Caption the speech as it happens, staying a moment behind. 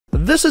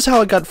this is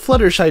how I got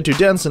Fluttershy to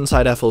dance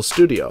inside FL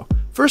Studio.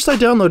 First, I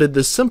downloaded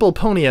this simple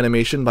pony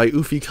animation by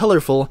Oofy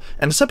Colorful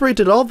and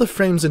separated all the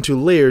frames into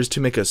layers to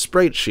make a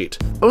sprite sheet.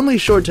 Only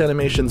short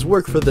animations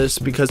work for this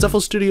because FL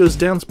Studio's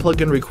dance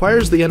plugin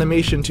requires the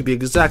animation to be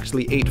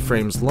exactly 8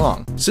 frames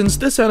long. Since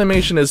this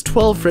animation is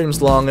 12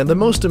 frames long and the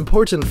most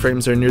important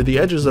frames are near the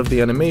edges of the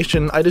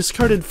animation, I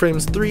discarded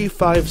frames 3,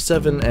 5,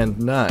 7, and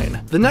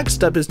 9. The next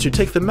step is to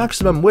take the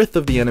maximum width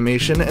of the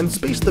animation and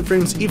space the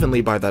frames evenly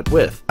by that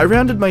width. I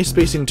rounded my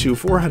spacing to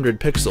 400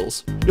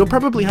 pixels. You'll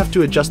probably have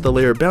to adjust the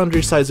layer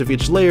boundary size of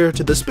each layer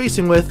to the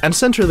spacing width and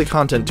center the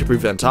content to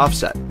prevent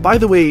offset. By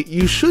the way,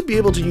 you should be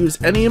able to use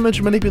any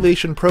image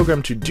manipulation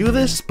program to do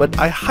this, but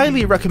I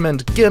highly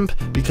recommend GIMP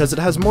because it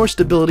has more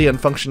stability and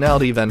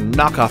functionality than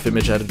knockoff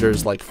image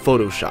editors like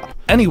Photoshop.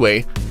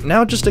 Anyway,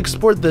 now just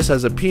export this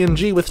as a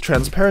PNG with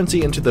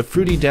transparency into the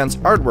Fruity Dance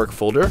artwork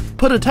folder,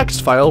 put a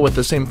text file with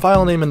the same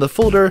file name in the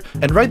folder,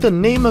 and write the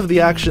name of the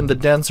action the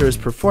dancer is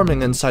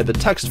performing inside the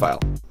text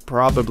file.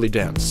 Probably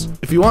dance.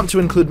 If you want to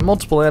include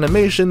multiple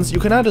animations, you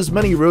can add as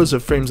many rows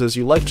of frames as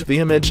you like to the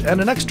image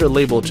and an extra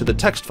label to the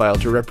text file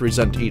to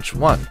represent each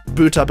one.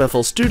 Boot up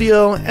FL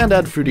Studio and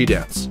add Fruity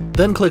Dance.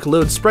 Then click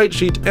Load Sprite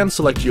Sheet and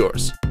select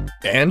yours.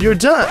 And you're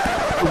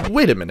done!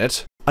 Wait a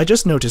minute. I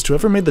just noticed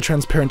whoever made the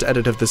transparent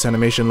edit of this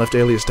animation left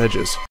aliased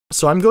edges.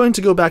 So I'm going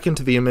to go back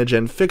into the image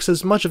and fix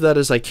as much of that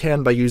as I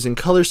can by using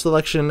color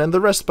selection and the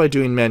rest by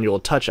doing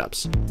manual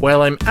touch-ups.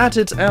 While I'm at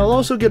it, I'll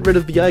also get rid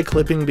of the eye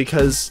clipping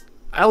because,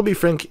 I'll be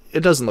frank,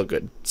 it doesn't look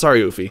good.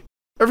 Sorry, Oofy.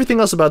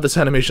 Everything else about this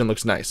animation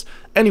looks nice.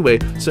 Anyway,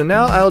 so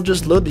now I'll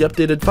just load the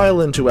updated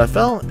file into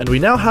FL, and we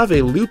now have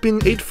a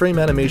looping 8-frame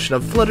animation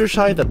of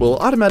Fluttershy that will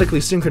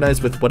automatically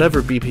synchronize with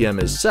whatever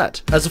BPM is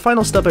set. As a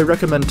final step, I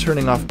recommend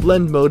turning off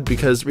blend mode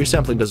because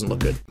resampling doesn't look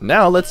good.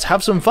 Now let's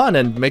have some fun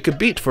and make a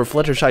beat for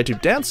Fluttershy to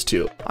dance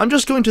to. I'm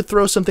just going to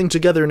throw something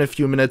together in a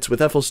few minutes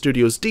with FL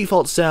Studio's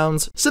default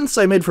sounds,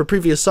 synths I made for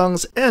previous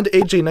songs, and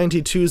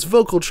AJ92's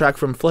vocal track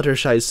from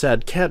Fluttershy's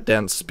Sad Cat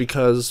Dance,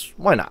 because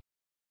why not?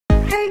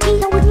 Every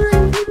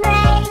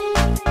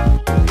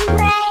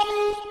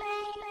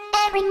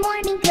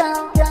morning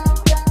go.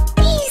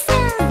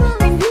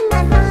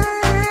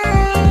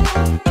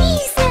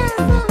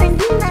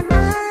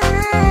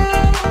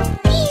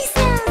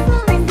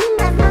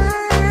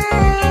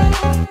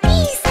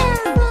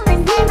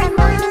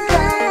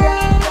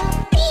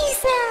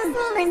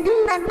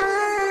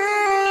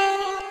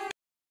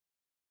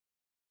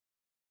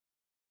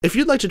 If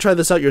you'd like to try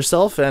this out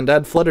yourself and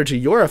add Flutter to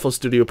your FL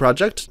Studio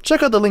project,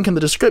 check out the link in the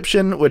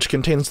description, which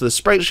contains the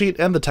sprite sheet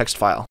and the text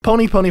file.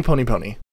 Pony, pony, pony, pony.